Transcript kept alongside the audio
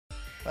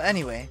Well,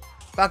 anyway,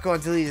 Bakugo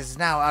and Delete is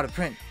now out of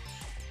print.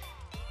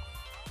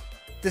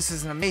 This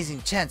is an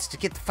amazing chance to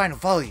get the final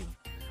volume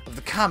of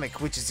the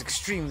comic, which is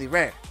extremely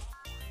rare.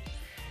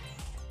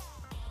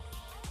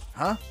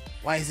 Huh?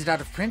 Why is it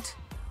out of print?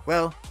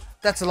 Well,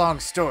 that's a long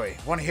story.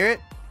 Want to hear it?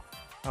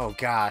 Oh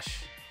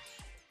gosh.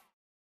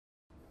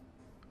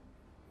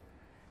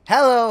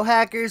 Hello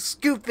hackers,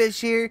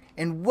 ScootFish here,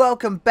 and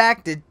welcome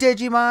back to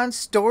Digimon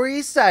Story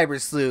Cyber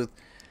Sleuth.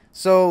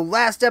 So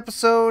last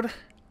episode,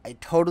 I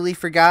totally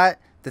forgot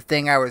the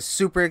thing I was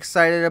super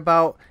excited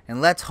about,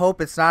 and let's hope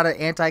it's not an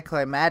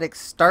anticlimactic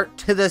start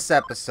to this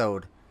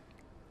episode.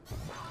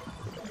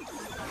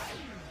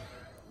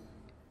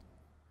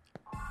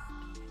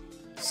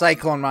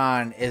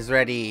 Cyclonemon is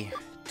ready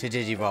to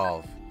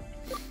Digivolve.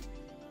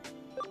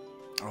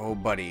 Oh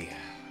buddy.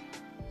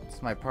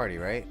 It's my party,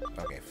 right?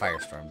 Okay,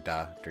 Firestorm,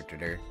 duh.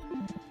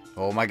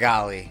 Oh my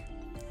golly.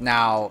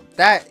 Now,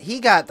 he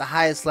got the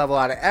highest level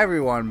out of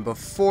everyone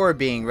before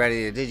being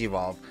ready to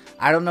Digivolve.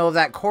 I don't know if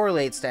that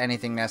correlates to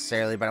anything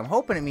necessarily, but I'm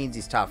hoping it means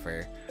he's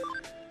tougher.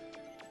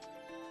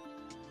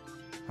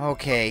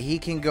 Okay, he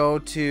can go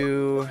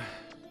to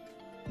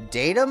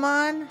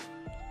Datamon?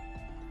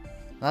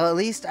 Well, at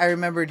least I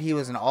remembered he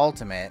was an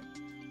ultimate.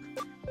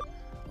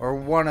 Or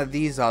one of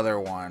these other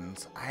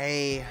ones.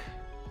 I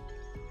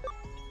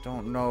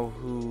don't know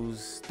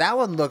who's... That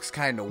one looks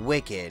kind of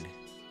wicked.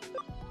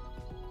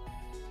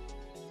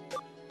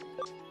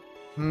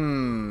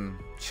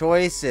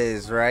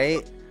 Choices,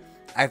 right?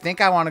 I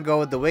think I want to go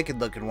with the wicked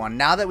looking one.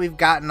 Now that we've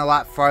gotten a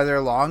lot farther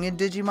along in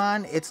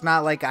Digimon, it's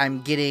not like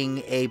I'm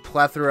getting a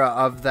plethora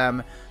of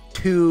them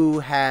to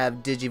have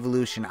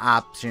Digivolution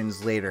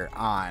options later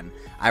on.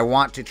 I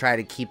want to try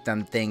to keep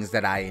them things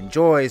that I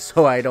enjoy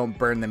so I don't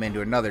burn them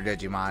into another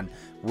Digimon,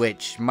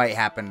 which might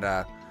happen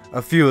to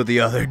a few of the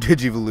other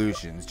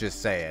Digivolutions,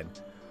 just saying.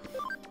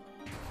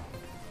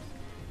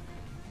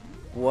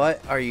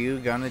 What are you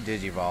gonna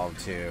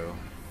Digivolve to?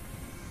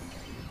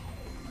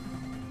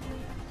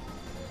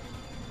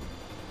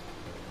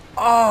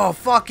 Oh,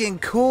 fucking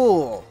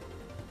cool!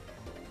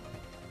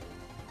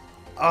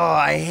 Oh,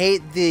 I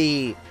hate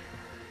the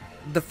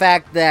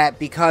fact that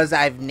because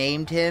I've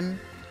named him,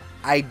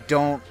 I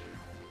don't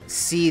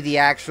see the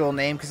actual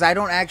name, because I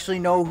don't actually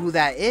know who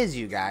that is,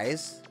 you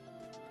guys.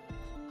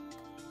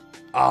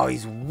 Oh,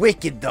 he's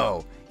wicked,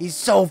 though. He's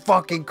so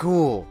fucking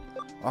cool.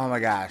 Oh, my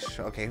gosh.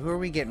 Okay, who are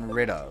we getting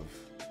rid of?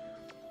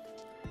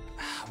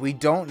 We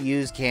don't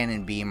use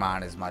Cannon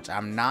Beamon as much.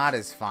 I'm not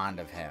as fond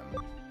of him.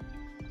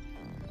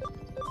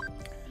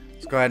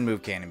 Let's go ahead and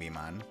move Cannon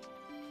Beamon.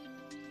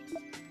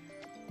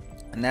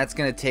 And that's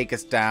going to take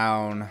us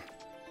down...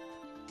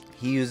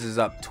 He uses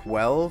up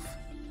 12.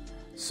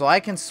 So I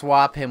can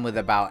swap him with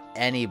about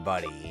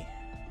anybody.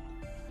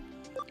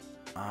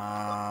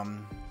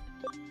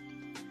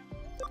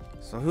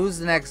 So who's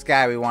the next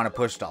guy we want to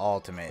push to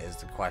ultimate is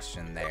the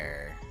question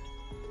there.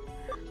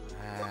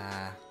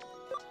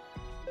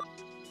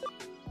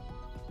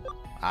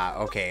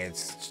 Okay,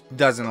 it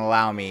doesn't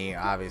allow me,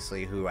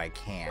 obviously, who I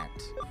can't.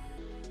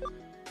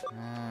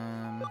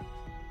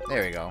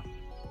 There we go.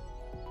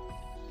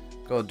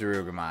 Go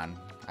Darugamon.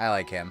 I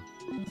like him.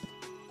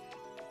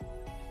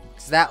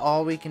 Is that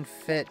all we can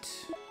fit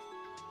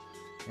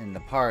in the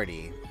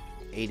party?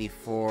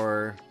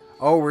 84.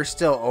 Oh, we're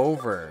still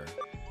over.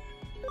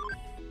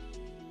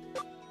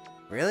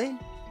 Really?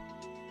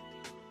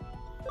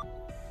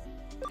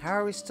 How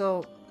are we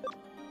still...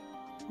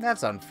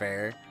 That's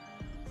unfair.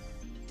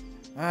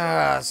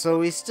 So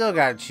we still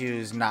gotta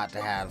choose not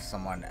to have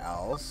someone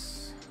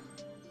else.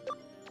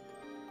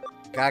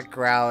 Got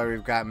Growler,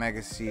 we've got Mega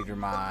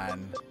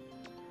Seedramon.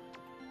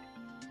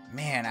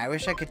 Man, I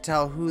wish I could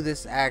tell who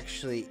this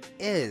actually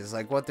is,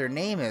 like what their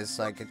name is,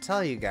 so I could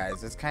tell you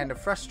guys. It's kind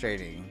of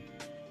frustrating.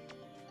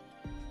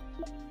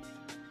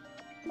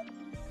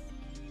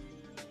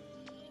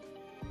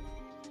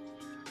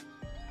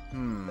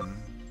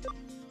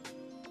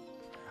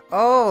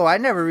 Oh, I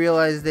never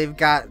realized they've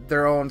got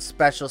their own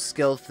special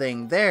skill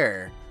thing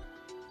there.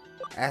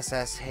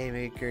 SS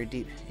Haymaker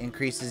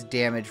increases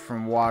damage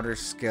from water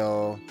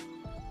skills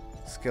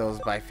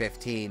by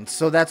 15.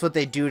 So that's what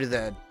they do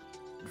to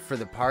for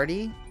the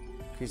party.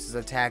 Increases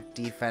attack,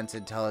 defense,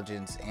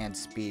 intelligence, and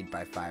speed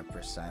by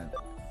 5%.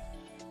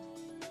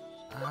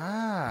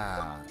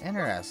 Ah,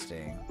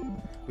 interesting.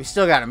 We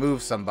still gotta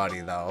move somebody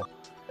though.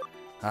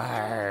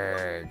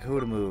 Arrgh, who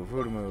to move?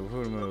 We're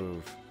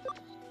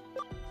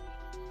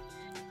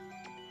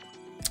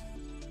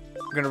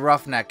gonna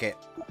roughneck it.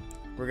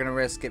 We're gonna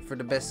risk it for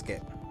the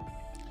biscuit.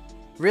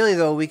 Really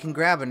though, we can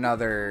grab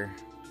another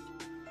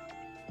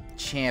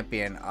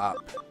champion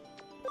up.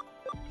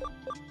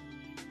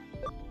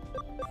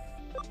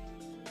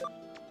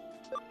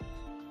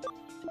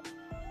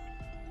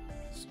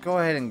 Let's go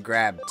ahead and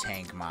grab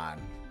Tankmon.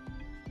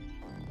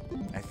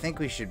 I think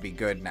we should be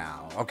good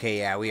now. Okay,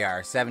 yeah, we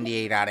are.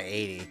 78 out of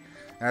 80.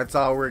 That's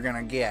all we're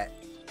gonna get.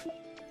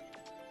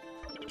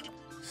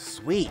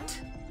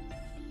 Sweet.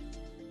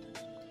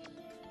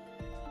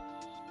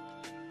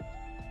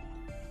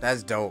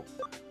 That's dope.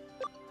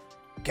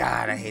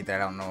 God, I hate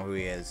that I don't know who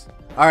he is.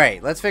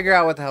 Alright, let's figure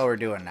out what the hell we're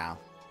doing now.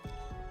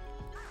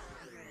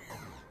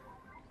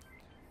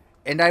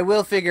 And I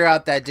will figure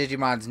out that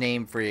Digimon's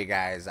name for you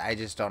guys. I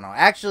just don't know.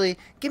 Actually,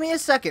 give me a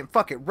second.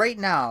 Fuck it. Right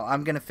now,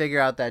 I'm going to figure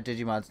out that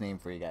Digimon's name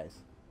for you guys.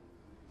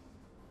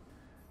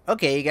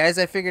 Okay, you guys,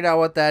 I figured out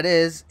what that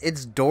is.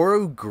 It's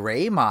Doru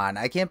Greymon.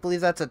 I can't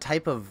believe that's a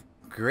type of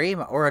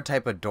Greymon or a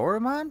type of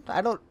Dorumon.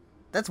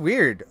 That's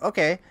weird.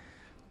 Okay.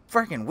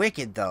 Freaking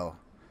wicked, though.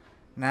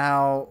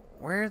 Now,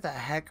 where the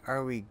heck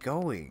are we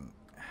going?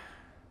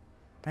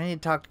 I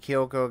need to talk to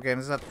Kyoko again.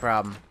 Is that the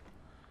problem?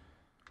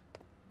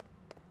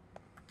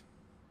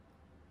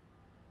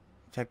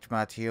 Detective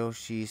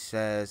Matayoshi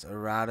says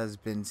Arata's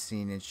been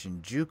seen in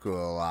Shinjuku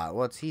a lot.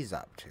 What's he's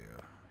up to?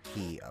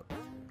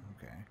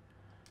 Okay.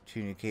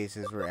 2 new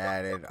cases were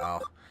added.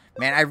 Oh,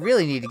 man, I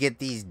really need to get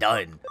these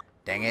done.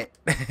 Dang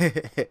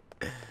it.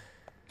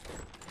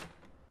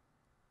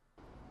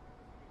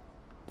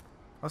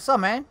 What's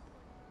up, man?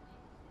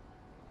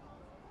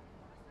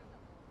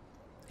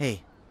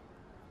 Hey,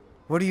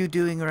 what are you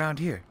doing around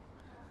here?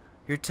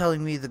 You're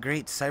telling me the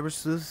great cyber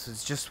sleuth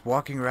is just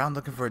walking around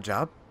looking for a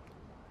job?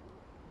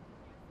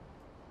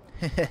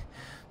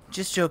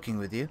 Just joking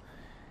with you.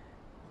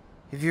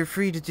 If you're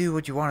free to do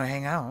what you want to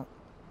hang out.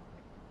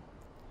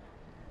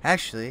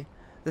 Actually,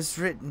 this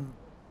written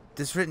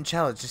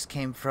challenge just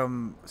came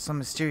from some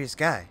mysterious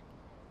guy.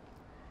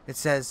 It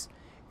says,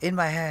 "In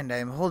my hand I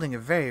am holding a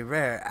very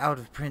rare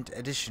out-of-print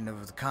edition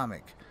of the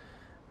comic,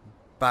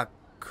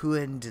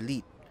 Bakuen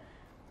Delete.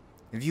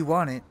 If you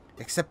want it,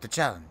 accept the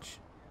challenge."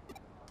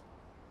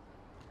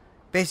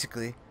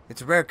 Basically,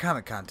 it's a rare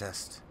comic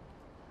contest.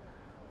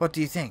 What do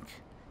you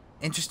think?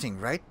 Interesting,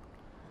 right?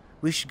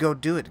 We should go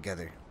do it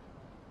together.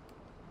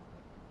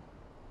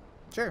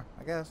 Sure,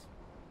 I guess.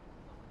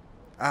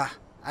 Ah,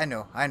 I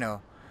know.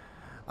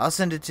 I'll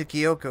send it to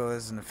Kyoko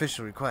as an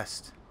official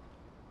request.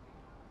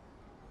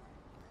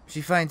 If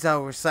she finds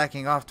out we're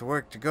slacking off to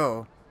work to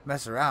go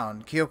mess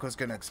around, Kyoko's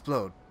gonna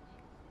explode.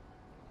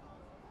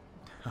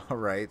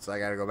 Alright, so I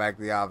gotta go back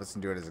to the office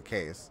and do it as a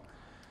case.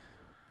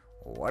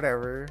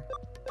 Whatever.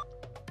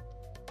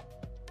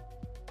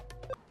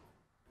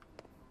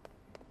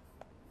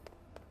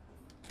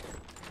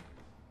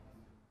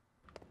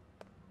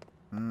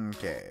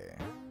 Okay.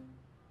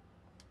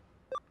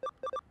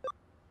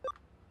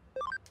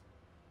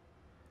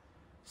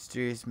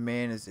 Mysterious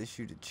man has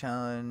issued a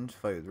challenge.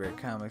 Fight with rare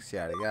comics,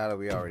 yada yada.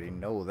 We already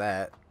know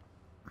that.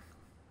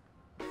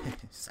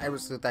 Cyber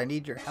Sleuth, I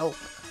need your help.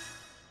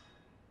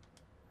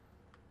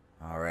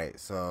 Alright,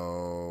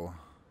 so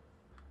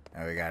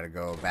now we gotta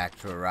go back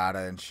to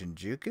Arata and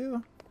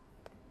Shinjuku.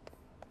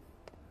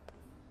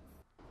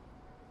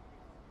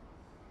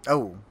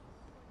 Oh.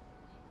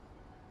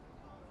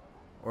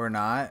 Or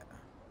not.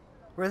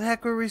 Where the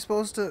heck were we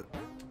supposed to...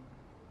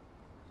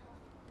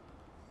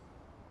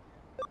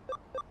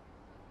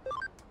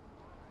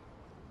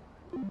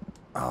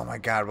 Oh my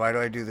god, why do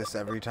I do this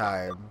every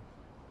time?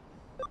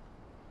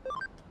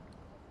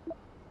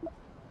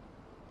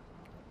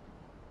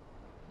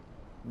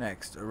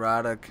 Next,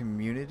 Arata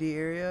community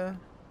area?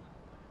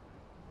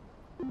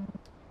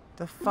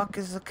 The fuck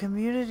is the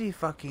community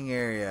fucking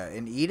area?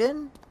 In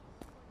Eden?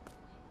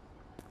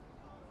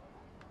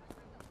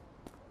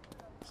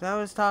 Is that what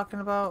I was talking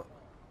about?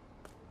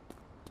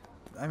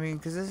 I mean,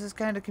 because this is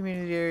kind of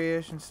community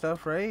area and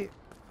stuff, right?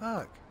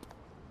 Fuck.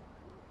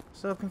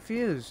 So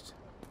confused.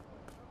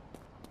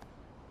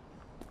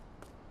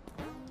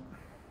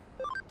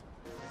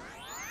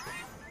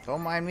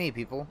 Don't mind me,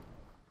 people.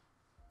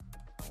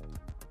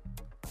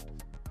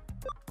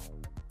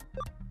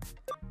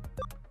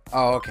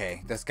 Oh,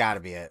 okay. That's gotta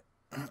be it.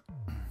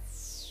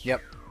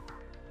 Yep.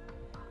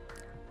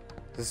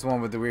 This is the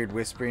one with the weird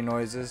whispering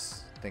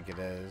noises? I think it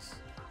is.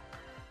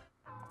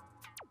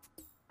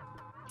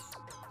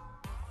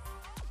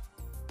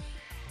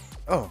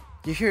 Oh,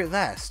 you're here at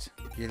last.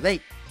 You're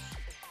late.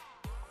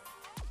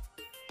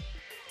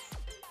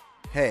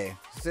 Hey,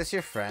 is this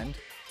your friend?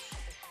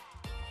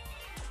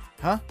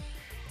 Huh?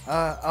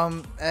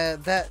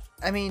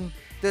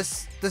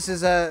 This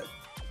is a...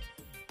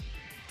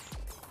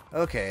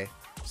 Okay,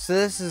 so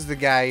this is the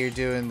guy you're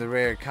doing the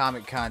rare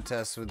comic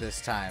contest with this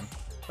time.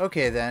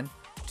 Okay then,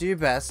 do your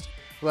best.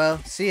 Well,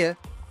 see ya.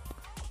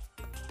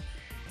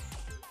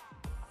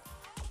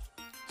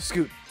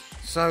 Scoot,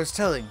 so I was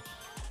telling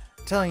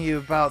you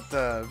about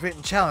the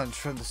written challenge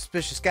from the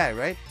suspicious guy,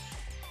 right?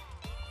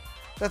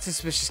 That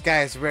suspicious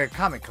guy is a rare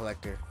comic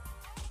collector.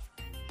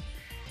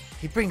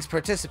 He brings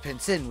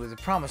participants in with a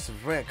promise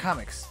of rare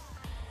comics,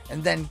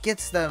 and then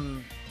gets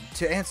them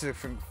to answer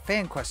from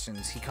fan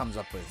questions he comes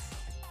up with.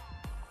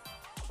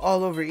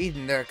 All over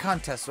Eden, there are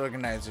contest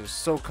organizers,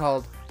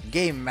 so-called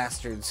game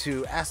masters,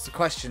 who ask the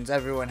questions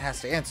everyone has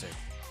to answer.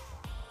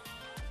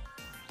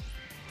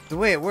 The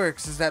way it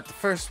works is that the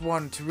first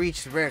one to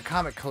reach the rare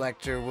comic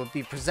collector will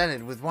be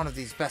presented with one of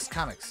these best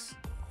comics.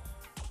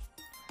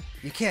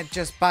 You can't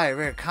just buy a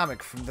rare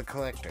comic from the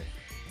collector.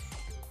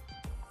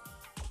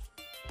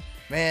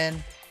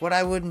 Man, what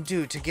I wouldn't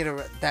do to get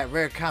that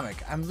rare comic.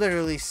 I'm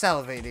literally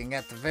salivating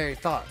at the very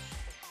thought.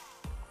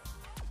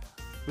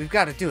 We've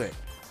got to do it.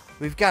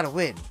 We've got to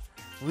win.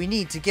 We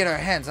need to get our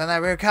hands on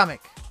that rare comic.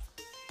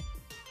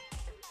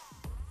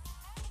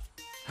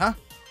 Huh?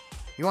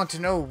 You want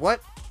to know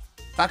what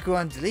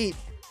Bakugan Delete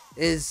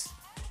is?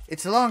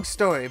 It's a long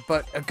story,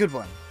 but a good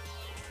one.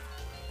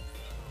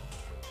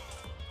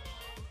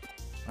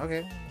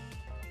 Okay.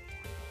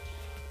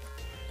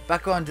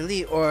 Bakugan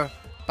Delete, or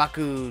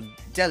Baku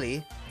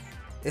Deli,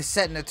 is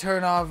set in a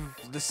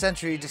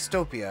turn-of-the-century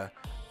dystopia.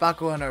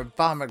 Bakugan, or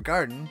Bomber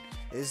Garden,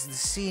 is the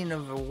scene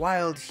of a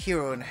wild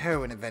hero and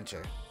heroine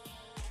adventure.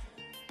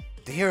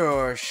 The hero,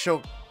 or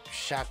Shakyo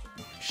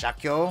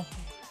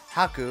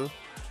Haku,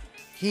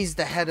 he's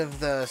the head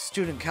of the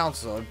student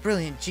council, a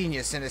brilliant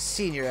genius and a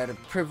senior at a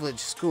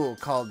privileged school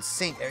called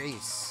Saint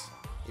Erase.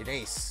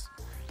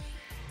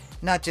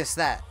 Not just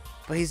that,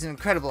 but he's an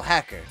incredible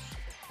hacker.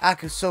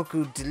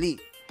 Akusoku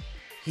Delete.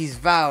 He's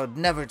vowed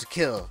never to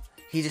kill.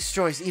 He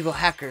destroys evil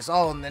hackers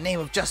all in the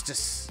name of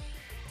justice.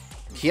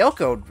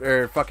 Kyoko,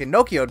 or fucking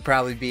Nokia would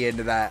probably be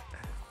into that.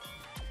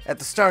 At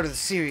the start of the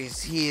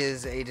series, he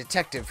is a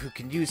detective who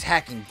can use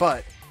hacking,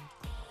 but...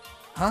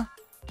 Huh?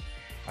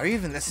 Are you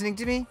even listening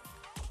to me?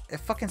 It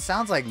fucking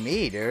sounds like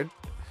me, dude.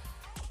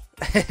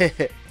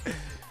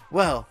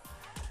 Well,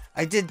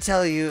 I did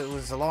tell you it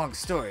was a long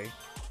story.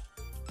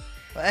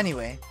 But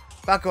anyway,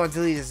 Bakugan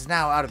Delete is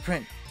now out of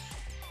print.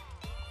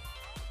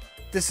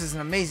 This is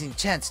an amazing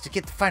chance to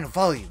get the final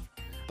volume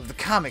of the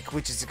comic,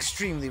 which is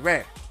extremely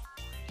rare.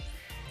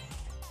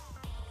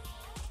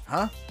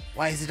 Huh?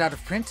 Why is it out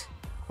of print?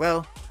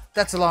 Well,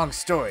 that's a long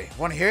story.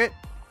 Want to hear it?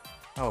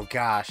 Oh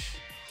gosh.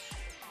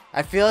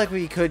 I feel like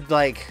we could,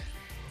 like,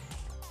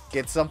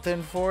 get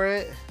something for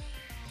it.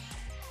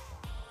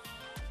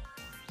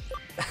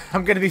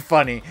 I'm gonna be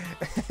funny.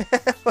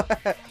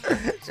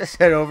 Just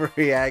an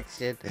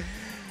overreaction.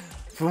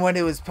 From when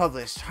it was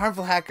published,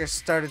 harmful hackers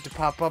started to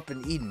pop up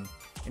in Eden,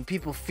 and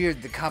people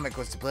feared the comic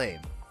was to blame.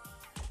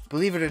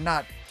 Believe it or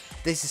not,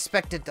 they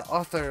suspected the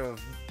author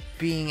of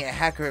being a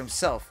hacker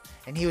himself,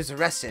 and he was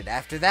arrested.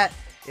 After that,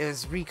 it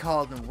was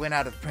recalled and went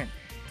out of print.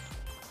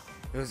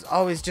 It was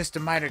always just a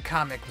minor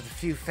comic with a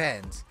few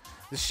fans.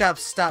 The shop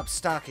stopped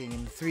stocking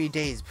in 3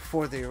 days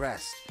before the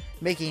arrest,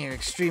 making it an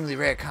extremely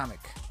rare comic.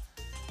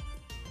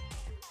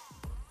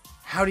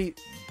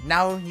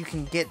 Now you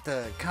can get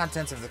the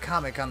contents of the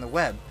comic on the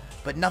web,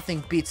 but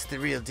nothing beats the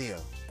real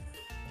deal.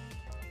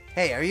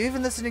 Hey, are you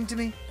even listening to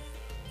me?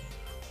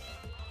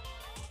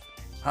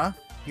 Huh?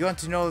 You want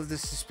to know the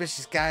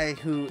suspicious guy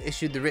who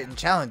issued the written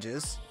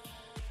challenges?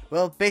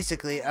 Well,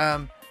 basically,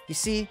 you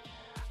see,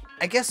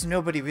 I guess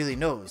nobody really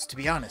knows, to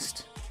be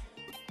honest.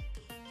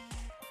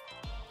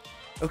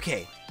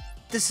 Okay,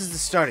 this is the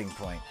starting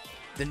point.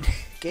 The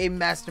Game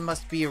Master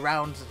must be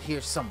around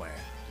here somewhere.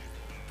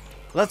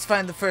 Let's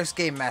find the first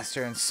Game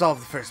Master and solve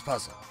the first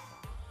puzzle.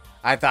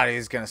 I thought he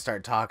was gonna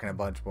start talking a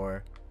bunch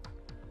more.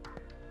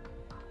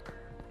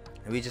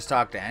 Did we just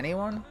talk to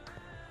anyone?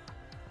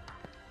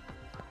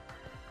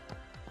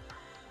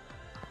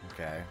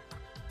 Okay.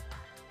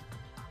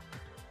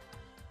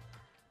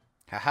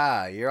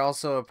 Haha, you're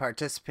also a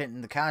participant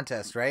in the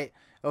contest, right?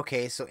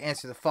 Okay, so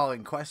answer the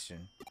following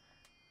question.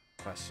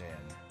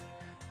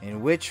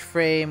 In which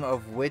frame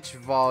of which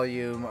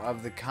volume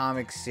of the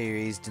comic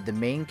series did the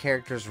main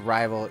character's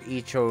rival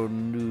Icho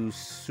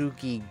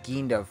Nusuki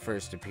Ginda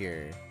first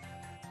appear?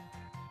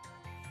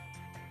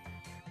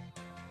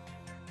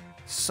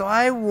 So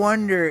I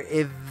wonder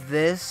if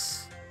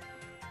this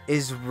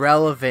is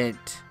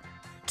relevant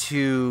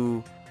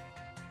to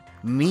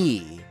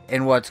me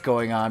and what's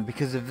going on,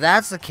 because if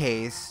that's the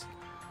case,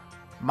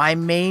 my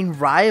main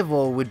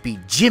rival would be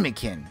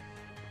Jimikin.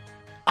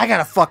 I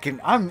gotta fucking...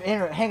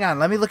 hang on,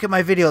 let me look at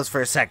my videos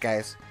for a sec,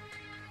 guys.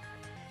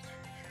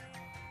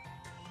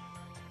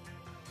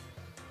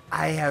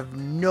 I have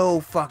no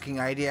fucking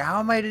idea. How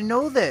am I to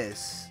know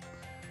this?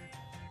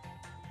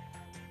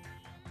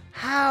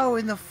 How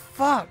in the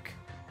fuck?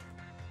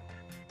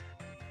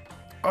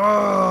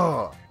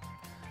 Oh,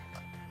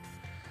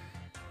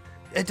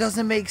 it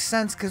doesn't make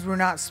sense because we're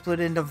not split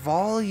into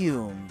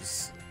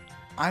volumes.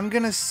 I'm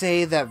gonna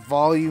say that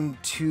volume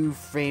 2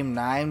 frame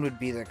 9 would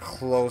be the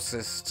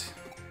closest.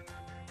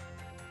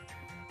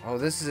 Oh,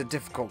 this is a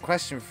difficult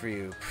question for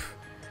you.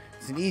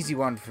 It's an easy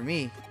one for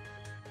me.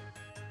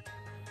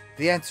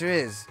 The answer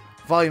is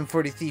volume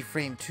 43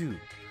 frame 2,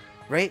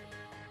 right?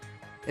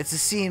 It's a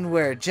scene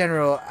where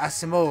General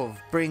Asimov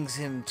brings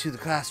him to the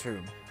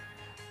classroom.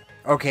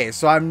 Okay,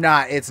 so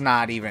it's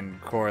not even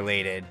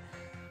correlated.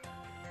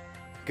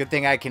 Good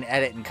thing I can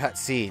edit and cut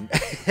scene.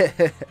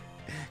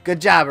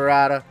 Good job,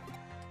 Arata.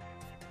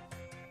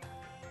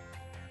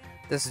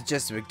 This is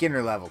just a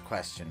beginner level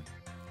question.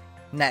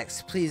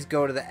 Next, please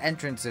go to the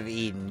entrance of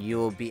Eden. You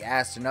will be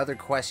asked another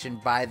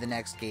question by the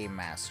next Game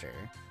Master.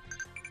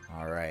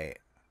 Alright.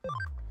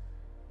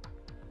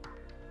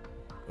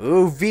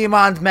 Ooh,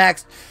 Veemon's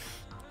maxed.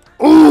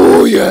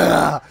 Ooh,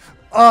 yeah!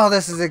 Oh,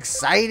 this is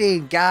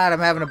exciting. God, I'm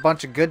having a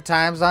bunch of good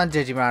times on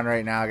Digimon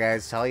right now,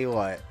 guys. Tell you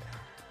what.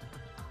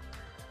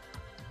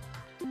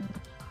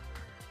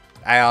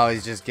 I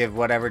always just give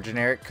whatever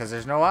generic because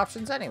there's no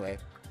options anyway.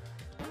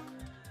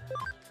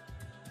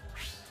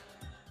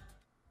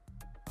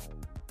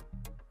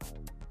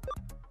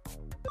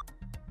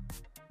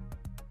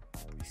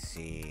 Let me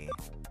see.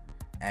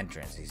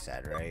 Entrance, he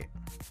said, right?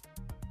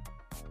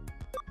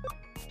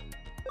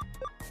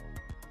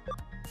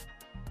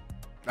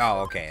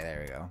 Oh, okay,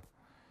 there we go.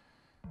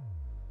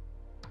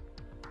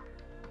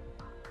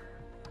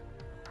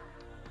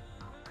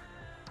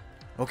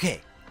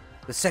 Okay,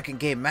 the second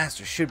game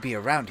master should be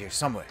around here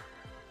somewhere.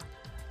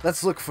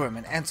 Let's look for him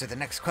and answer the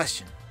next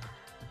question.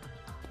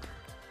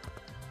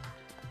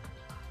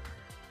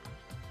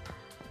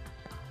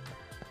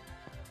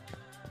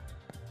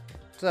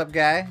 What's up,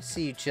 guy?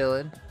 See you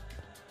chilling.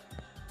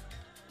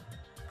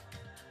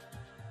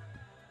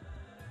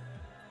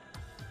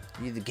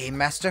 You the game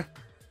master?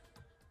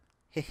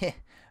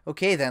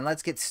 Okay then,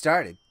 let's get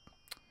started.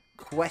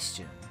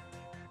 Question.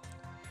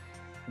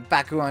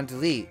 Bakugan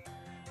delete.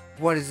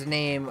 What is the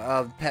name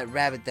of the pet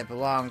rabbit that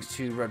belongs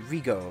to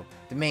Rodrigo,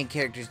 the main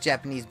character's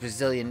Japanese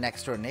Brazilian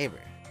next door neighbor?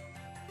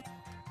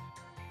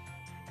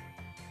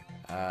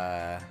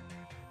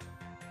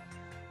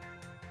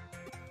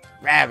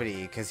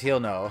 Rabbity, because he'll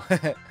know.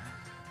 The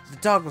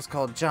dog was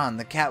called John,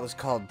 the cat was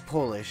called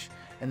Polish,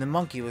 and the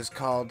monkey was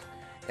called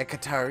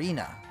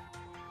Ekaterina.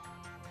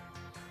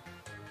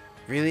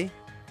 Really?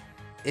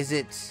 Is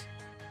it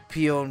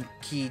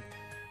Pionkichi?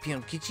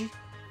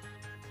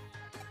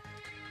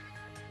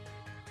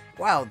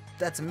 Wow,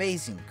 that's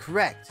amazing.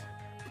 Correct.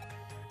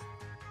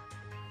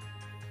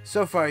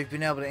 So far, you've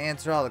been able to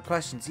answer all the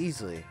questions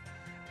easily.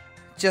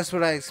 Just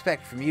what I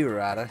expect from you,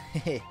 Arata.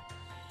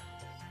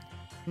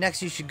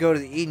 Next, you should go to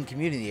the Eden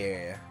community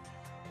area.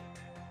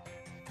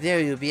 There,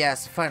 you'll be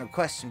asked the final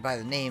question by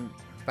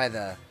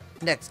the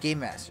next game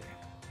master.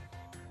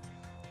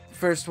 The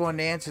first one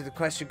to answer the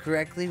question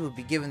correctly will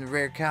be given the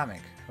rare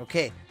comic.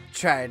 Okay,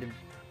 try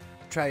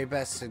your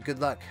best. So good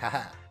luck,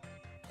 haha,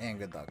 and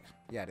good luck.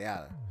 Yada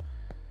yada.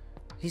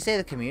 Did he say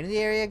the community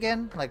area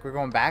again? Like we're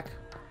going back?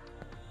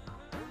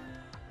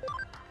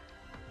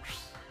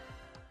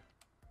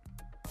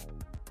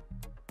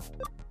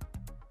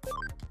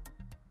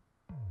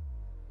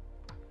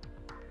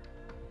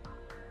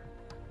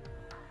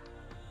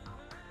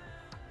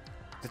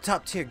 The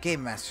top tier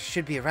game master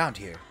should be around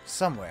here,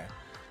 somewhere.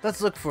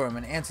 Let's look for him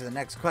and answer the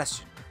next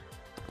question.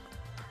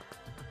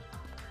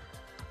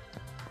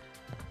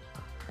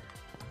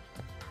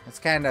 It's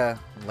kinda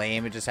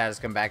lame, it just had us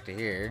come back to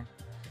here.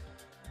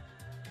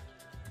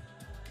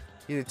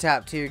 You're the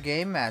top tier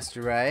game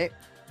master, right?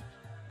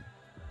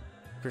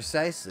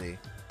 Precisely.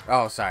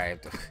 Oh, sorry.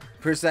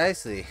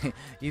 Precisely.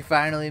 You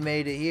finally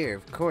made it here.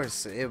 Of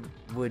course, it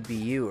would be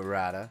you,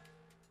 Arata.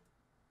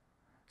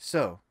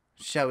 So,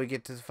 shall we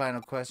get to the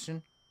final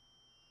question?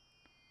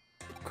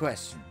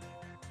 Question.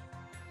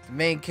 The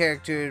main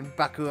character in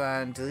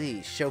Bakugan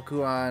Delete,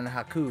 Shokuan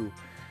Haku,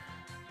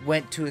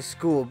 went to a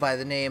school by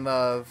the name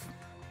of...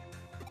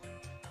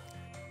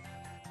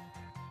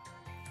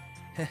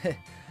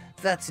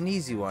 That's an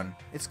easy one.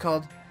 It's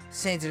called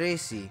Saint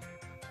Therese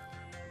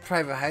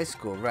Private High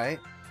School, right?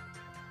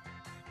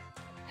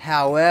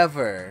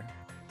 However...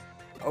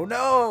 Oh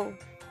no!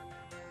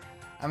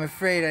 I'm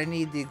afraid I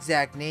need the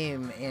exact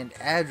name and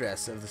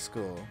address of the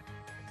school.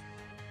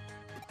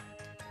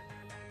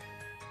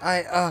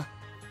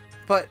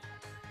 But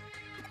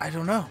I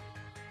don't know.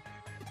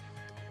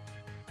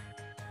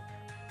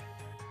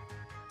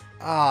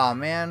 Aw,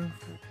 man.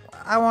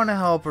 I want to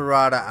help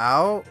Arata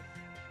out.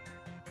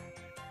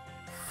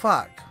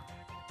 Fuck.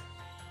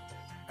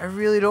 I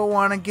really don't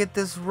want to get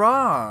this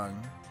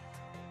wrong.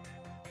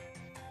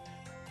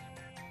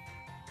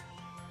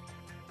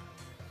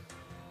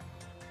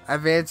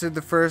 I've answered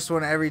the first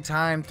one every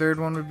time. Third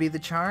one would be the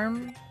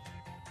charm.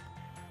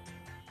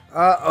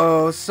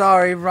 Uh-oh,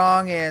 sorry,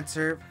 wrong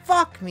answer.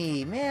 Fuck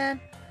me,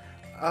 man.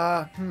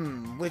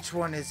 Which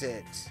one is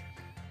it?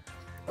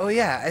 Oh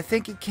yeah, I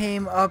think it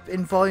came up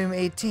in volume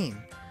 18.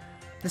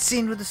 The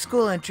scene with the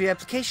school entry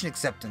application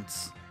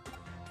acceptance.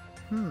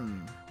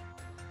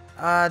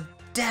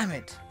 Damn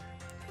it.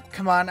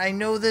 Come on, I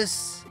know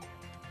this.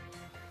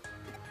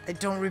 I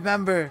don't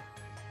remember.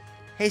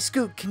 Hey,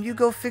 Scoot, can you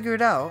go figure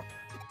it out?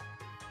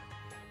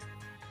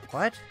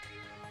 What?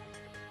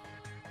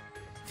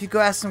 If you go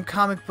ask some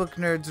comic book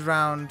nerds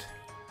around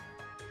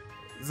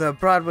the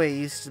Broadway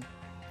used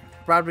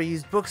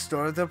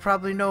bookstore, they'll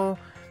probably know.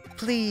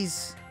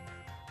 Please.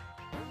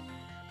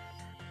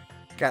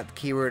 Got the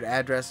keyword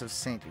address of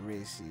Saint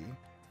Therese.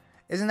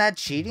 Isn't that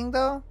cheating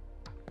though?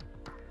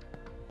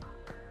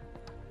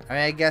 I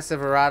mean, I guess if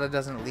Arata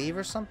doesn't leave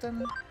or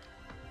something.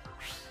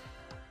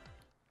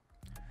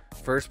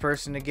 First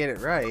person to get it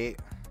right.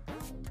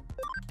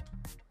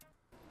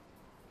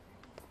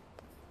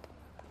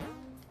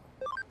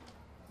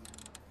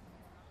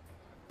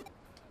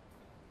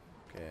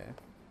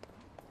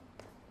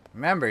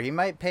 Remember, he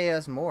might pay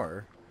us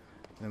more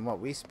than what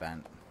we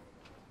spent.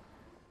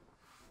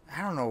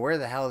 I don't know where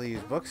the hell the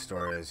used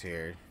bookstore is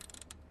here.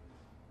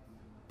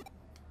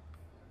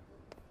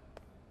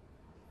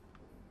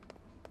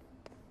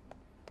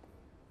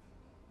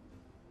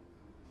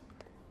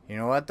 You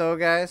know what though,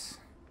 guys?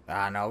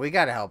 No, we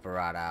gotta help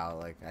Arata out.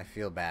 Like, I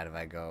feel bad if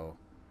I go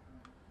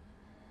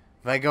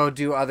If I go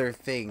do other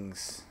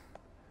things.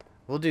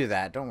 We'll do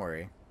that, don't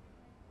worry.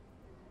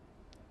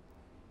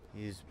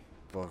 Use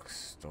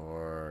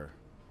bookstore.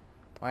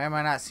 Why am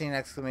I not seeing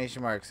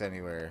exclamation marks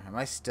anywhere? Am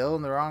I still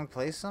in the wrong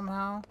place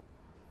somehow?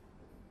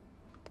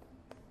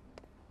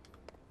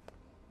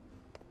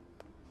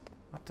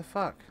 What the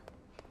fuck?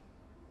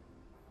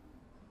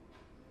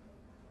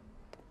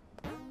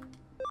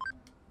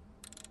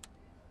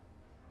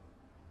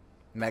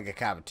 Mega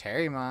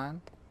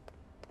Cabaterimon.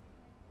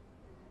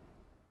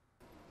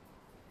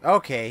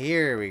 Okay,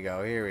 here we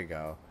go, here we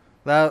go.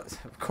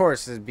 Of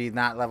course, it'd be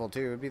not level 2,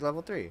 it'd be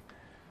level 3.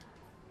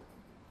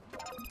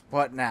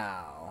 What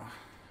now?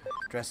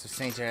 Dress of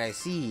Saint I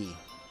see.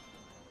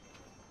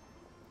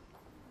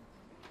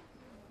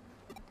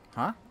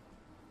 Huh?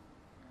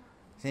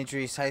 St.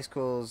 Therese High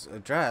School's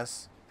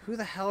address? Who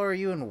the hell are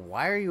you and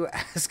why are you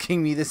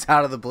asking me this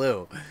out of the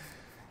blue?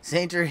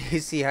 St.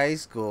 Therese High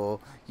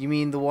School? You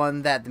mean the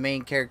one that the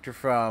main character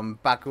from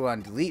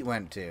Bakugan Delete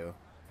went to?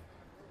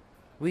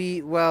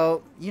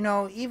 Well, you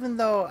know, even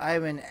though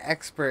I'm an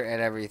expert at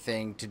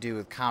everything to do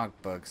with comic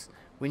books,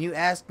 when you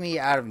ask me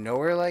out of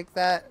nowhere like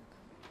that...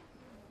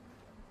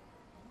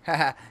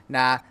 Haha,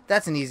 nah,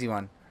 that's an easy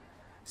one.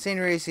 St.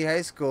 Therese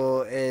High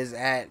School is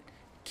at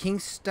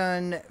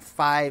Kingston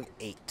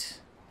 58.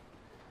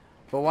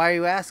 But why are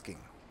you asking?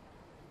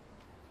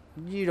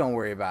 You don't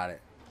worry about it.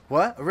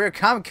 What? A rare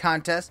comic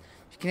contest?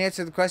 If you can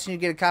answer the question, you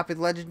get a copy of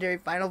the legendary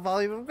final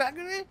volume of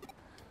Bakugan?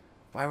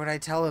 Why would I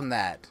tell him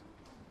that?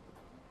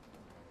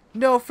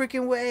 No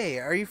freaking way.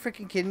 Are you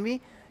freaking kidding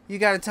me? You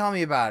gotta tell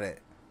me about it.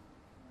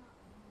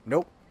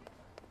 Nope.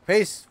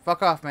 Peace.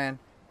 Fuck off, man.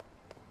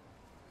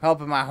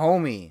 Helping my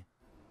homie.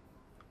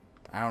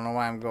 I don't know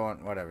why I'm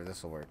going. Whatever,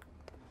 this will work.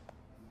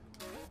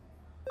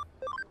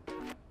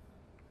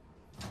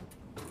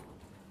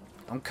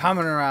 I'm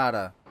coming,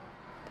 Arata.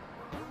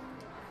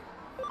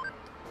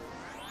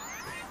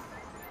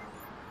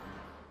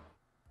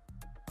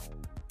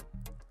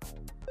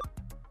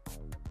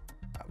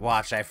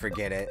 Watch, I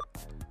forget it.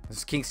 This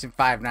is Kingston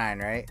 59,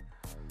 right?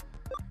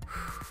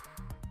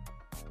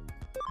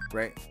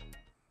 Right?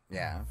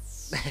 Yeah.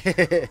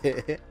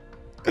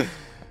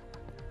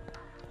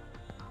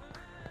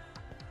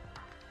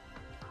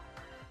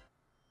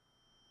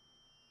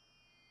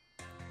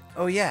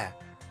 Oh yeah,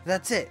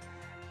 that's it.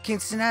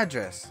 Kingston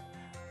address.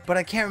 But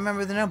I can't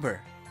remember the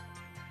number.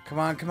 Come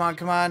on, come on,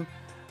 come on.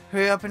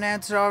 Hurry up and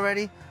answer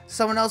already.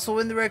 Someone else will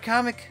win the rare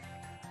comic.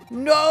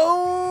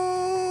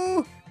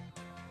 No!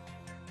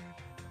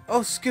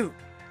 Oh, Scoot.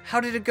 How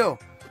did it go?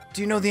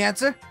 Do you know the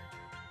answer?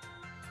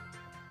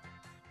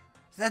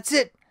 That's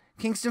it.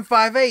 Kingston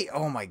 58.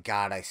 Oh my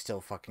god, I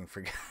still fucking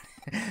forgot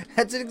it.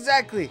 That's it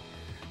exactly.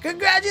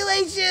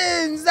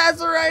 Congratulations! That's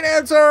the right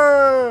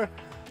answer!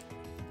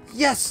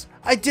 Yes,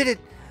 I did it.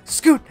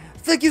 Scoot,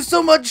 thank you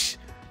so much.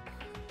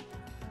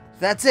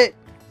 That's it.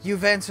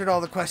 You've answered all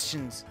the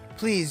questions.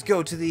 Please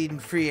go to the Eden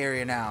Free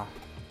area now.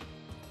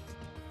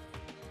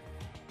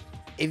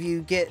 If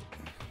you get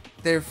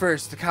there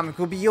first, the comic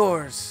will be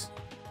yours.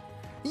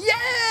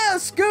 Yeah,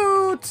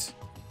 Scoot!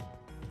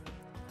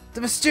 The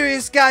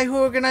mysterious guy who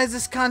organized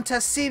this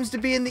contest seems to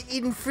be in the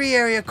Eden Free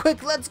area.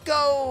 Quick, let's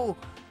go!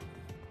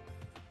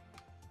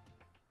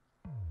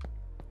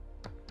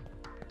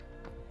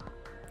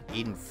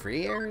 Eden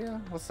Free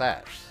area? What's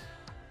that?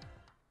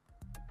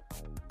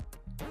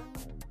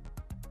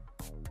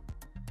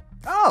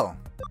 Oh!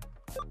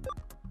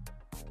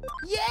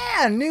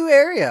 Yeah, new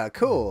area.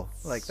 Cool.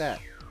 Like that.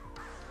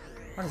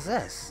 What is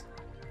this?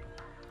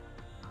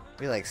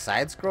 We like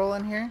side scroll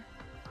in here?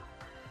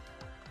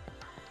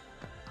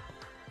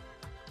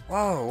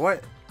 Whoa,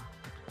 what?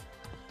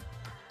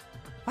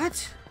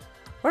 What?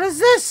 What is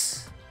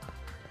this?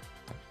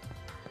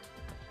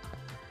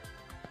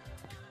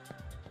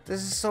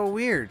 This is so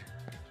weird.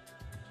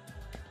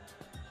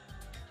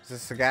 Is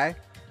this the guy?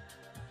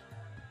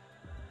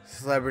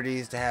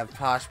 Celebrities to have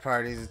posh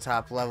parties at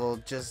top level,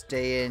 just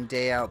day in,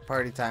 day out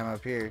party time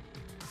up here.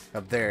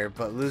 Up there,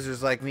 but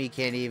losers like me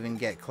can't even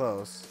get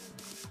close.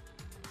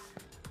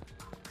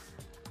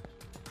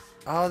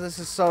 Oh, this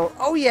is so...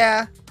 Oh,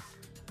 yeah!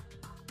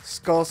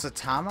 Skull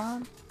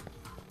Satamon?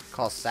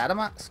 Call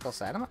Satamon? Skull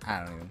Satamon?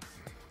 I don't even...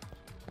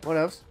 What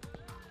else?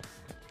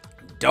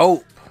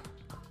 Dope!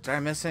 Did I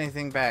miss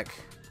anything back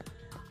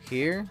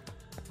here?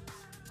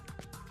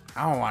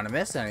 I don't want to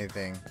miss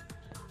anything.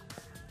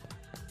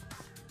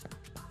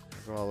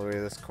 Go all the way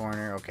to this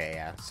corner. Okay,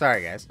 yeah.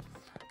 Sorry, guys.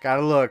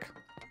 Gotta look.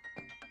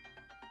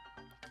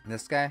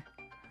 This guy?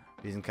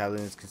 Using Kowloon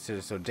is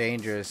considered so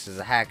dangerous as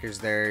the hackers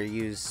there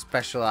use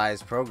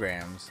specialized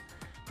programs.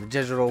 In the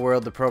digital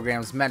world, the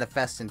programs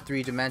manifest in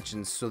 3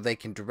 dimensions so they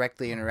can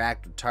directly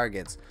interact with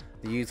targets.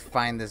 The youth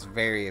find this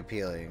very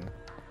appealing.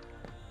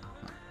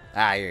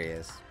 Ah, here he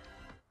is.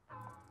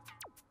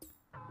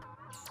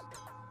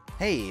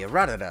 Hey,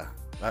 Arata.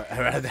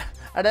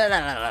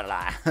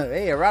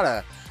 Hey,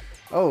 Arata.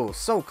 Oh,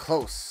 so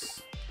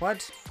close.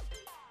 What?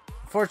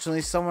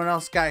 Unfortunately, someone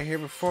else got here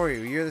before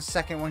you. You're the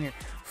second one here.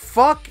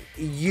 Fuck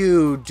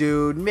you,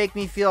 dude. Make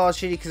me feel all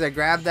shitty because I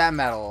grabbed that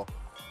medal.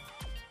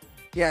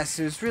 Yes,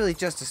 it was really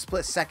just a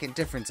split-second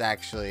difference,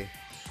 actually.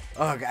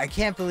 Ugh, I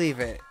can't believe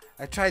it.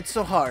 I tried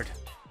so hard.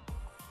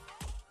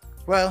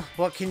 Well,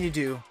 what can you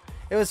do?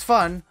 It was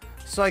fun,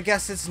 so I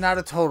guess it's not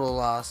a total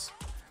loss.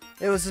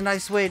 It was a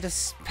nice way to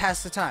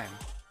pass the time.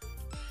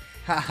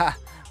 Haha,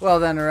 well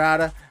then,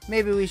 Arata,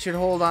 maybe we should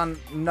hold on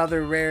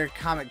another rare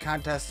comic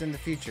contest in the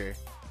future.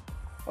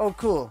 Oh,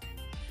 cool.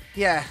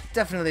 Yeah,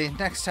 definitely.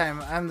 Next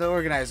time, I'm the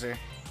organizer.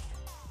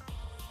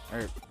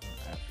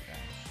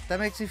 That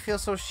makes me feel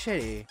so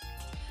shitty.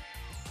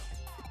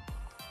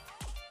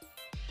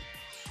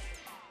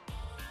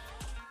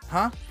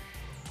 Huh?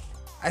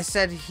 I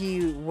said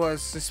he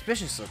was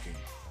suspicious looking.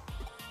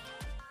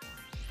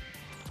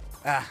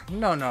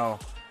 No.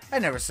 I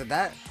never said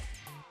that.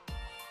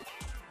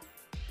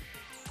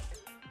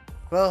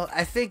 Well,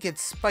 I think it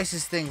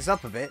spices things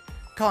up a bit,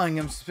 calling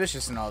him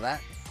suspicious and all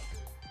that.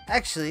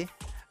 Actually,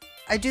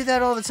 I do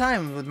that all the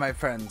time with my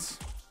friends.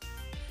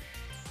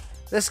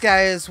 This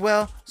guy is,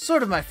 well,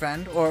 sort of my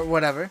friend, or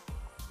whatever.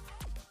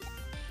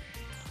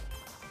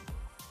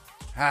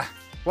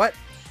 What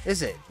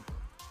is it?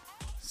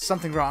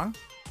 Something wrong?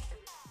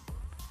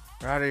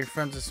 Arata, you're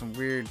friends with some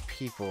weird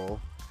people.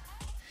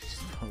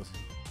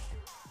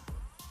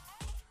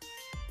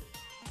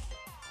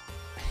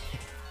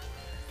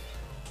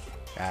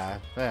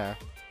 Yeah.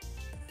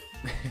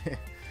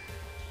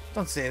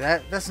 Don't say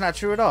that. That's not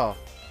true at all.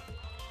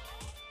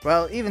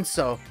 Well, even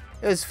so,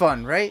 it was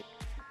fun, right?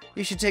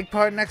 You should take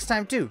part next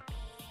time too.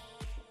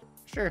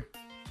 Sure.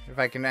 If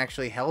I can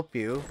actually help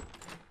you.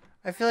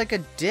 I feel like a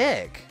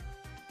dick.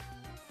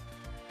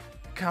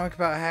 A comic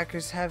about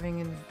hackers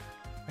having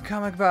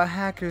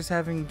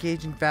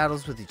engaging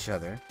battles with each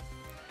other.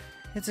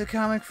 It's a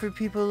comic for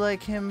people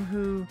like him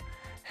who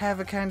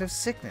have a kind of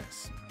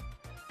sickness.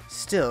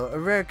 Still, a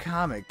rare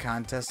comic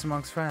contest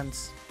amongst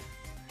friends.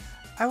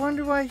 I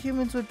wonder why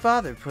humans would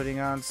bother putting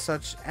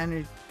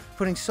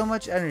so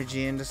much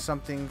energy into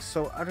something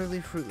so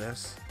utterly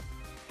fruitless.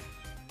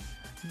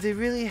 They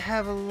really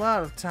have a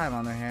lot of time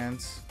on their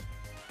hands.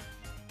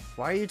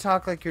 Why you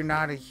talk like you're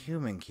not a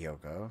human,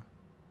 Kyoko?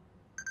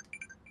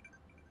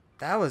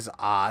 That was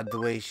odd, the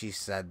way she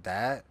said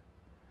that.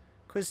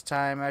 Quiz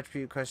time,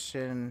 attribute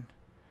question.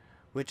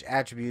 Which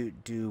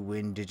attribute do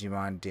wind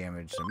Digimon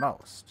damage the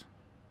most?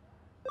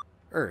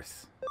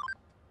 Earth.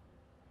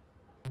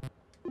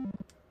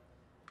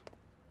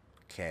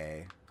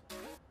 Okay.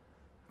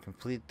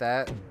 Complete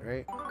that,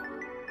 right?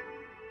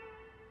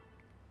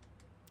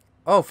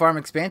 Oh, farm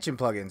expansion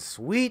plugins.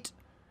 Sweet!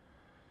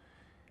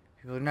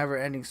 People are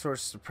never-ending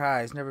source of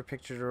surprise. Never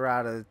pictured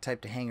Arata the type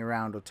to hang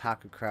around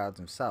otaku crowds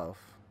himself.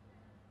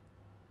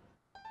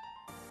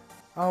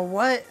 Oh,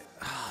 what?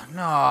 Oh,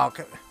 no.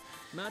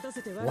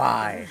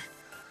 Why?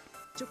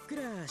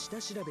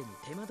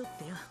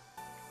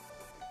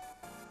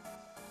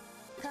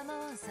 構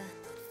わんさ。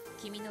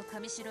君の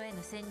神城へ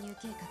の潜入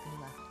計画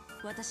には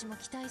私も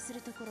期待す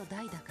るところ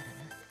大だか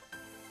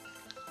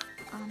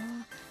ら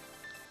な。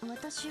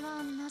私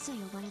はなぜ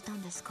呼ばれた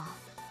んですか？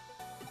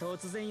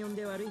突然呼ん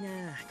で悪いな、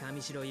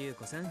神城優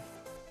子さん。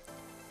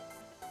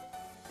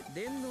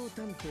電脳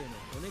探偵の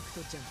コネク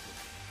トジャン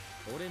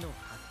プ、俺の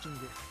ハッキン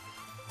グ、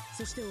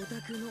そしてオ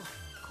タクのコ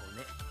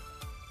ネ。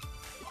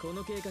こ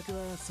の計画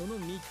はその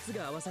3つ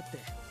が合わさって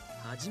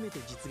初めて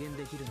実現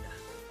できるんだ。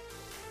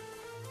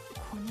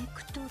コネ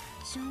クト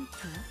ジャンプ？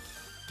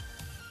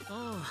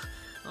あ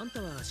あ、あん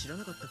たは知ら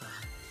なかったか。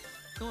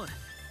おい、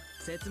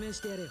説明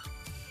してやれよ。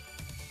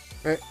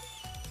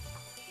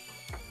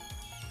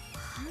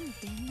反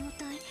電脳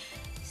体？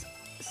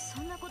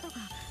そんなことが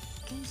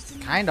現実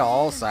に。Kinda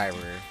all cyber. な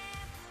る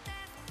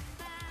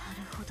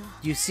ほど。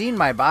You've seen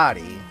my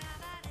body.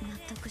 納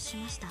得し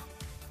ました。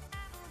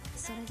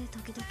それで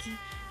時々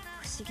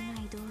不思議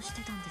な移動をし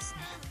てたんです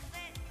ね。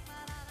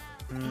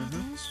遺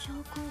伝症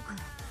候群。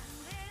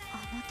あ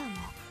なたも。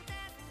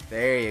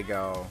There you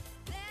go.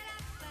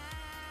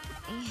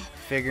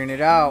 Figuring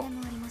it out.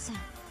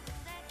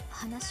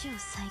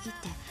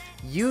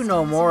 You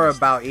know more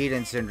about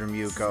Eden Syndrome,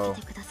 Yuko.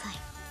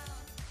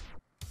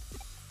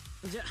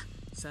 じゃあ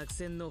作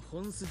戦の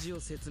本筋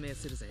を説明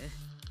するぜ。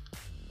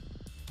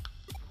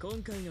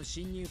今回の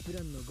侵入プラ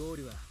ンのゴー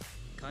ルは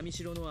上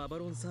城のアバ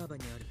ロンサーバ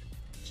にある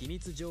機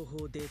密情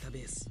報データベ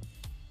ース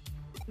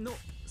の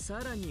さ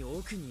らに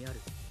奥にある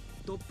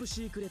トップ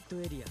シークレット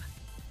エリア、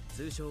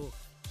通称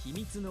秘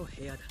密の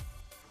部屋だ。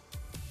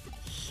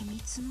秘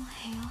密の部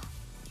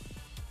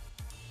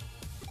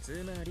屋？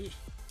つまり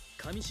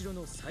上城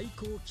の最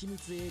高機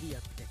密エリア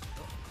ってこ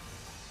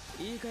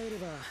と。言い換えれ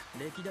ば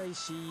歴代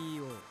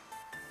CEO、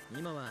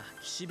 今は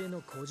岸辺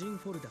の個人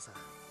フォルダさ。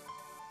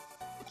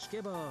聞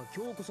けば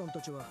京子さんた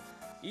ちは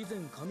以前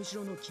上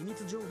城の機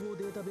密情報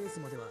データベース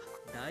までは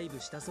ダイブ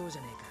したそうじ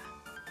ゃね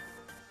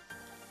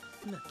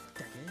えか。まっ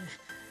たく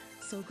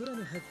そこら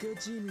のハッカー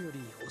チームより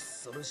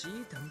恐ろし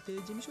い探偵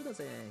事務所だ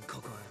ぜ、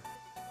ここは。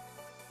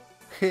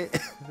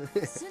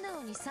素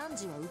直に賛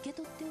辞は受け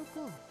取ってお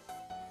こう。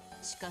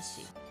しか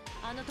し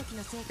あの時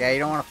の成果 Yeah,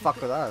 you don't want to fuck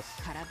with us.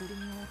 空振り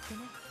に終わってね。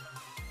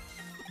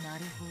な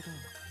るほど。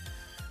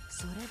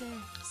それで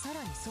さ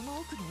らにその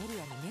奥のエ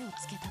リアに目を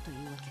つけたとい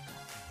うわけか。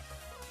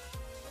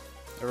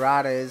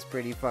 Arata is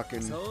pretty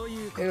fucking そう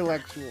いうことだ。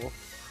 intellectual.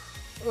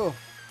 Oh,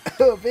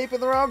 vape in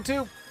the wrong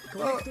tube.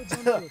 コネクトジ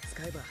ャンプを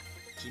使えば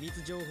機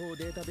密情報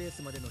データベー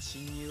スまでの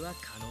侵入は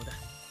可能だ。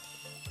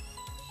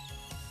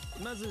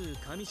まず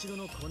上白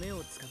のコネ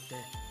を使って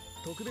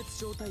特別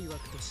招待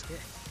枠として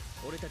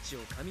俺たちを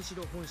上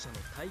白本社の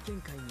体験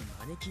会に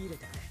招き入れ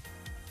てくれ。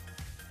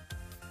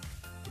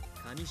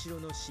上白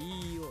の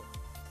CEO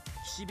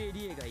岸辺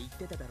理恵が言っ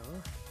てただろ。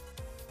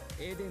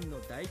エデンの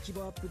大規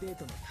模アップデー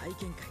トの体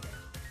験会だよ。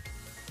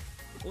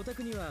お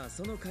宅には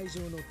その会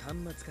場の端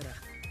末から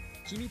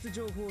機密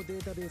情報デ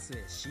ータベース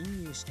へ侵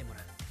入しても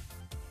らう。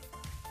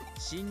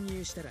侵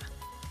入したら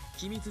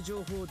機密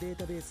情報デー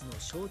タベースの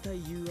招待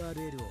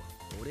URL を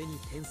俺に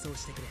転送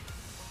してくれ。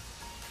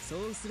そ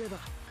うすれば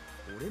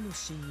俺も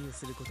侵入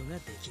することが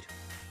できる。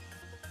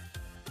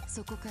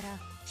そこから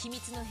秘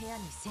密の部屋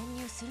に潜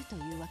入するとい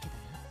うわけだ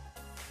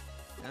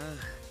な。ああ、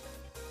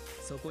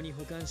そこに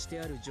保管して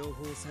ある情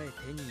報さえ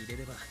手に入れ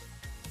れば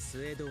ス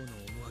ウェードの思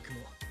惑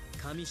も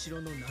上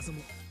白の謎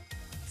も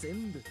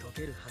全部解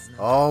けるはずなん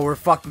だ。 Oh, we're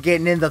fucking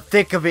getting in the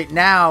thick of it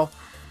now.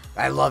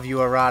 I love you,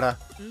 Arata.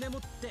 でも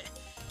って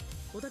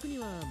お宅に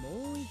は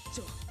もう一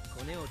丁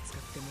コネを使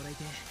ってもらい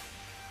て。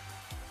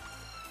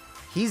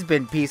 He's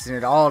been piecing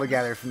it all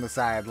together from the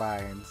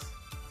sidelines.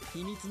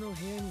 秘密の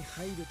部屋に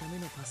入るため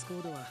のパスコ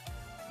ードは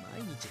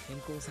毎日変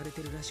更され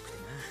てるらしくて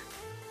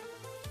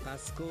な。パ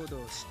スコー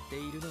ドを知って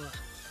いるのは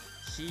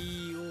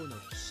CEO の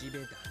岸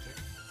辺だけ。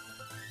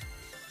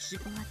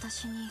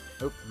私に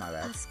Oop, my パ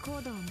bad. スコ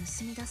ードを盗み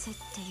出せって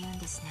言うん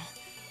ですね。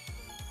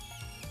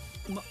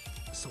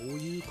そう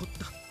いうこっ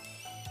た。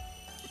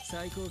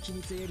最高機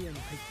密エリアに入っ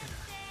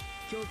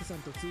たら京子さん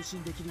と通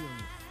信できるように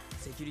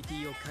セキュリテ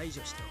ィを解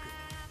除してお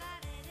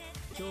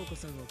く。京子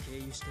さんを経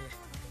由して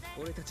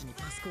俺たちに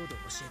パスコードを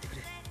教えてく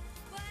れ。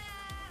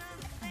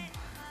な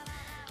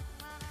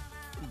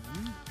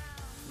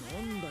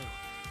んだよ。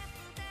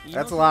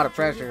 That's a lot of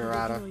pressure,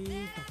 Arata. 言い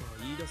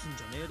出すん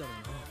じゃねえだろう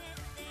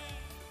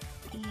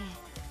な。いえ、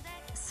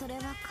それ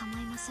は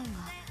構いませんが、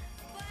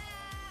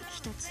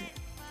一つ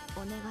お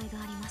願い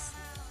があります。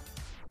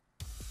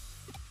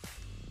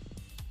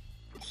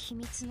秘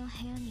密の部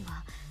屋に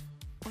は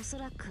おそ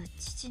らく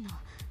父の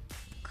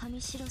上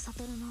白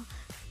悟の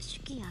手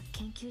記や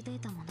研究デー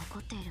タも残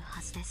っている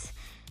はずです。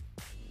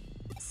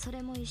そ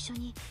れも一緒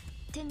に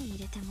手に入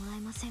れてもらえ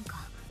ません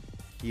か？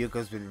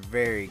 Yuko's been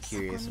very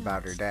curious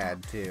about her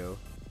dad, too.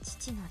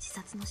 父の自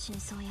殺の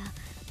真相や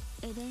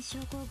エデン症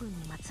候群に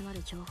まつわ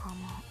る情報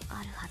も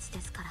あるはず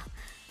ですから。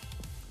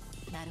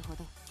なるほ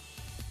ど。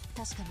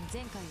確かに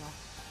前回は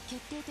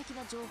決定的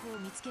な情報を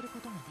見つけるこ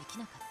とができ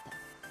なかった。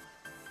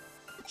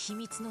秘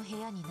密の部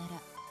屋になら、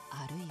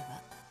あるい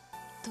は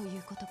とい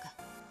うことか。あ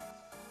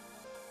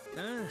あ、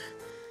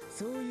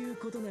そういう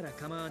ことなら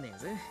構わねえ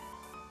ぜ。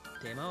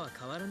手間は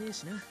変わらねえ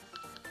しな。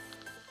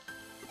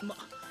も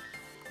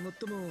っ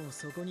とも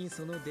そこに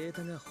そのデー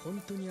タが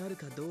本当にある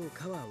かどう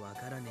かはわ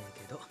からねえ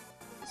けど。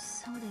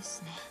そうで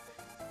すね。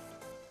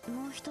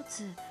もう一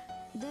つ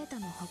データ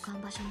の保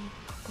管場所に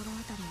心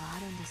当たりはあ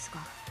るんです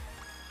が、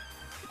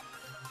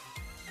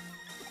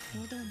エ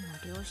デン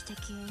の量子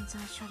的演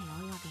算処理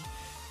および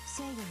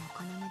制御の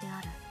要で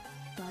ある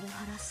バル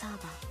ハラサー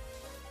バ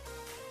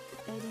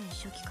ー、エデン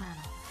初期から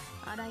の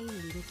あらゆる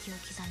履歴を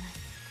刻む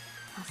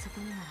あそこ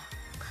になら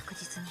確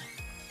実に。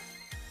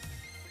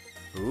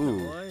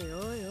Ooh. おい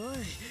おいおい、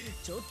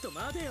ちょっと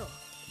待てよ。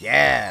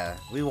 Yeah,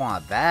 we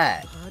want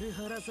that. バル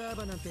ハラサー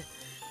バなんて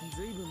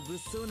ずいぶん物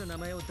騒な名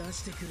前を出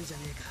してくるじゃ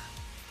ね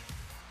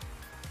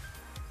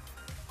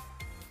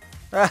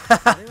えか。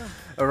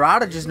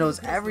Arata just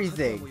knows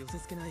everything.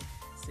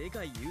 世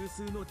界有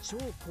数の超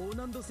高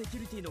難度セキュ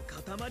リティの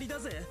塊だ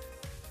ぜ。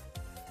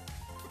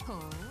ほう、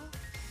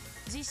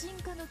自信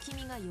家の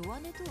君が弱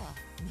音とは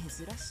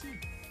珍し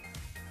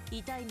い。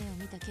痛い目を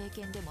見た経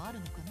験でもある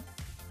のかな。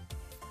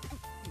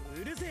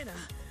うるせえな。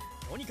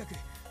とにかく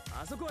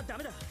あそこはダ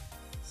メだ。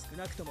少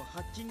なくともハ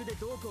ッキングで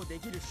どうこうで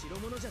きる代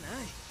物じゃない。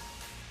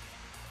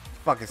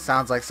 Fucking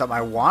sounds like something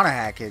I want to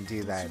hack into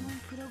デジ then. モン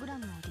プログラ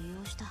ムを利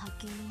用したハッ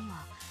キングに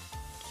は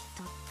き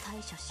っと対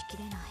処しき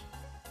れない。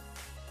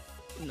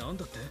なん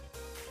だって？い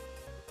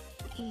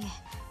え、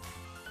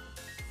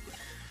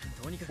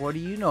 とにかく What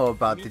do you know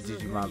about the 秘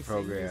密の部屋 Digimon に潜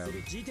入 program? す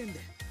る時点で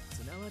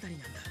綱渡りな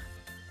んだ。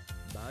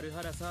バル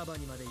ハラサーバー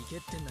にまで行け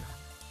ってんなら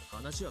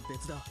話は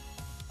別だ。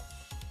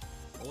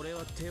俺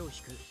は手を引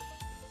く。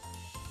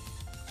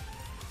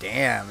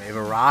 Damn, if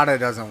Arata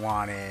doesn't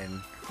want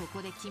in. ここ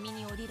で君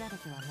に降りられ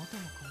ては元も子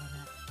もな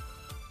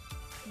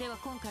い。では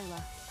今回は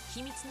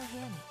秘密の部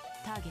屋に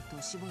ターゲット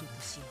を絞る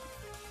としよ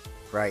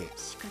う。 Right.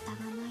 仕方が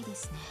ないで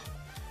すね。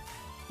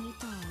2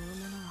頭を追う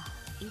ものは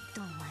1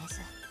頭も得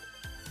ず。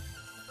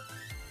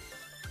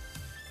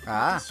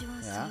 Ah, 私は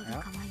yeah, それで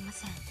yeah. 構いま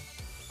せん。よ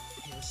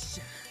っ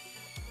しゃ。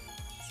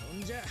そ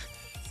んじゃ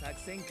作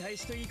戦開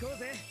始といこう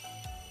ぜ。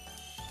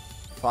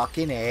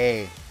 Fucking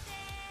A.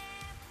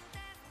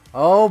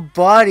 Oh,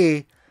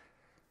 buddy.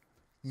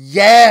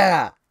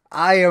 Yeah,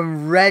 I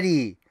am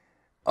ready.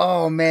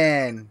 Oh,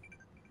 man.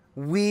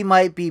 We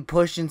might be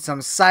pushing some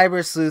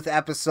Cyber Sleuth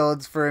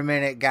episodes for a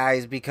minute,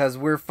 guys, because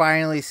we're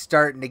finally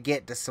starting to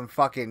get to some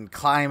fucking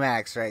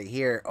climax right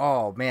here.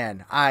 Oh,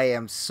 man. I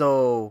am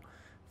so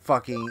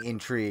fucking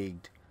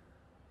intrigued.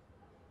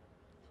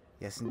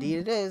 Yes, indeed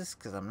it is,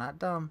 because I'm not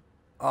dumb.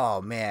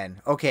 Oh,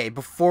 man. Okay,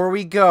 before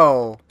we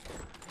go...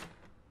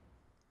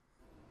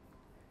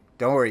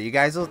 Don't worry, you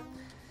guys will...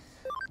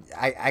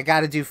 I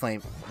gotta do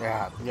flame.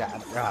 I'm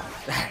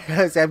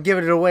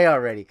giving it away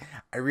already.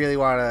 I really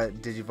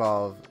want to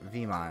Digivolve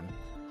Vmon.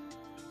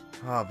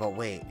 Oh, but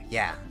wait.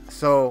 Yeah.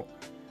 So,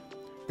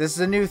 this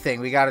is a new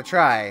thing we gotta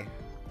try.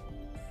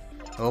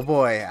 Oh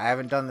boy, I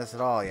haven't done this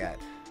at all yet.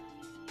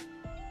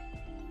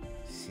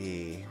 Let's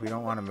see. We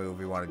don't want to move.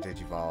 We want to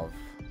Digivolve.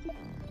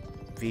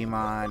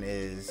 Vmon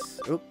is...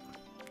 Oop.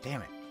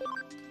 Damn it.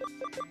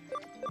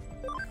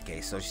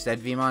 Okay, so she said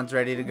Vmon's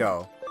ready to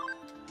go.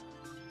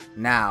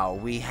 Now,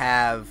 we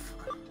have...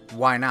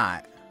 Why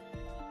not?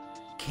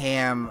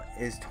 Cam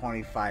is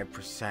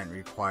 25%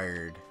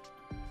 required.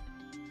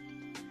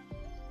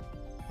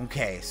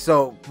 Okay,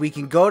 so we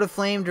can go to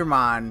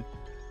Flamedramon.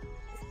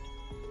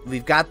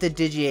 We've got the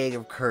Digi-Egg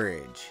of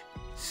Courage.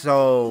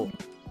 So,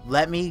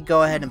 let me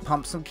go ahead and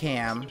pump some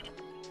Cam.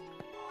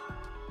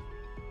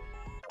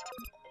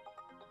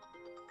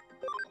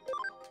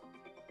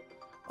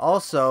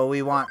 Also,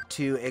 we want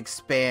to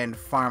expand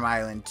Farm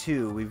Island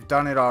 2. We've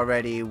done it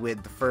already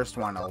with the first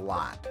one a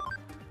lot.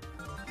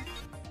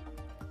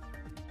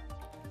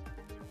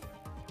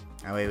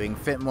 That way we can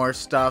fit more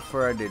stuff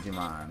for our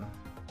Digimon.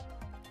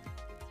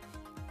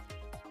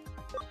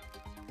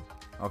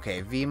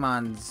 Okay,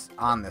 Vmon's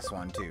on this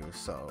one too,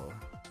 so...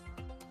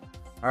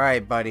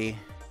 Alright, buddy.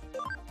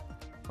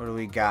 What do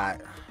we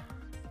got?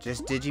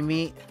 Just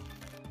Digimeat?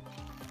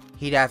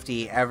 He'd have to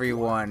eat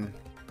everyone.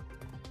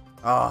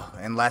 Oh,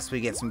 unless we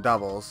get some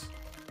doubles.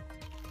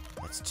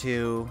 That's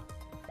 2.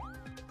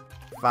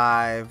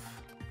 5.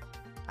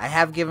 I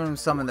have given him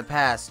some in the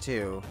past,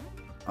 too.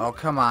 Oh,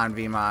 come on,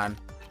 Vmon.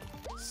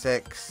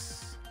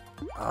 6.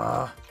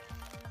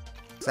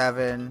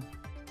 7.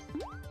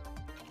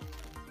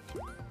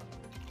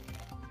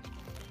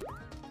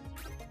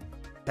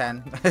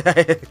 10.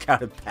 I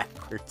counted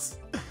backwards.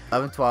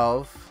 11,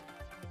 12.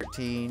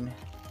 13.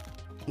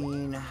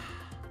 14.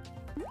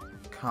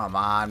 Come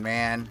on,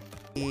 man.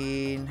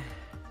 15.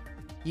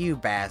 You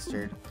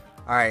bastard.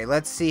 Alright,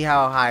 let's see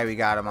how high we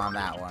got him on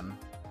that one.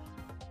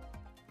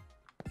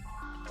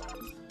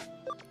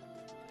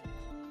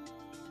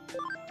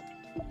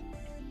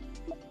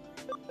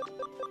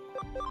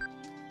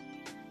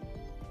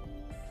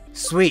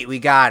 Sweet, we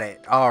got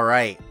it.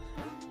 Alright.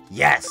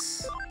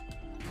 Yes!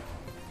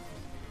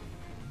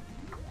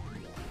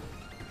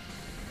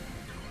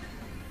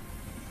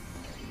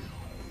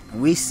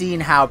 We've seen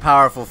how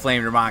powerful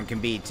Flamedramon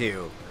can be,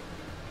 too.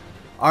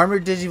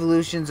 Armored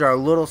Digivolutions are a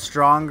little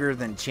stronger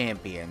than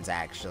Champions,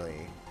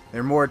 actually.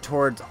 They're more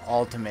towards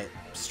ultimate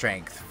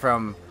strength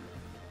from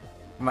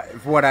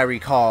what I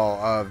recall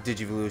of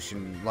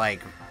Digivolution,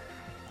 like,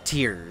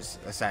 tiers,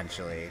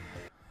 essentially.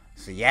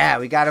 So yeah,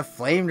 we got a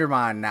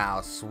Flamedramon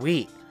now.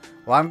 Sweet.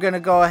 Well, I'm going to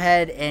go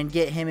ahead and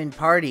get him in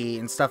party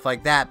and stuff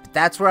like that. But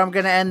that's where I'm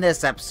going to end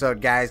this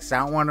episode, guys, because I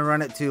don't want to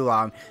run it too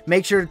long.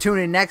 Make sure to tune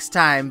in next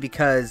time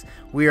because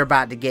we are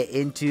about to get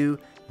into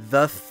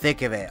the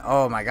thick of it.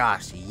 Oh my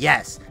gosh,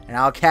 yes. And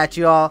I'll catch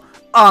you all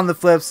on the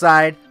flip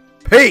side.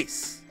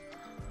 Peace!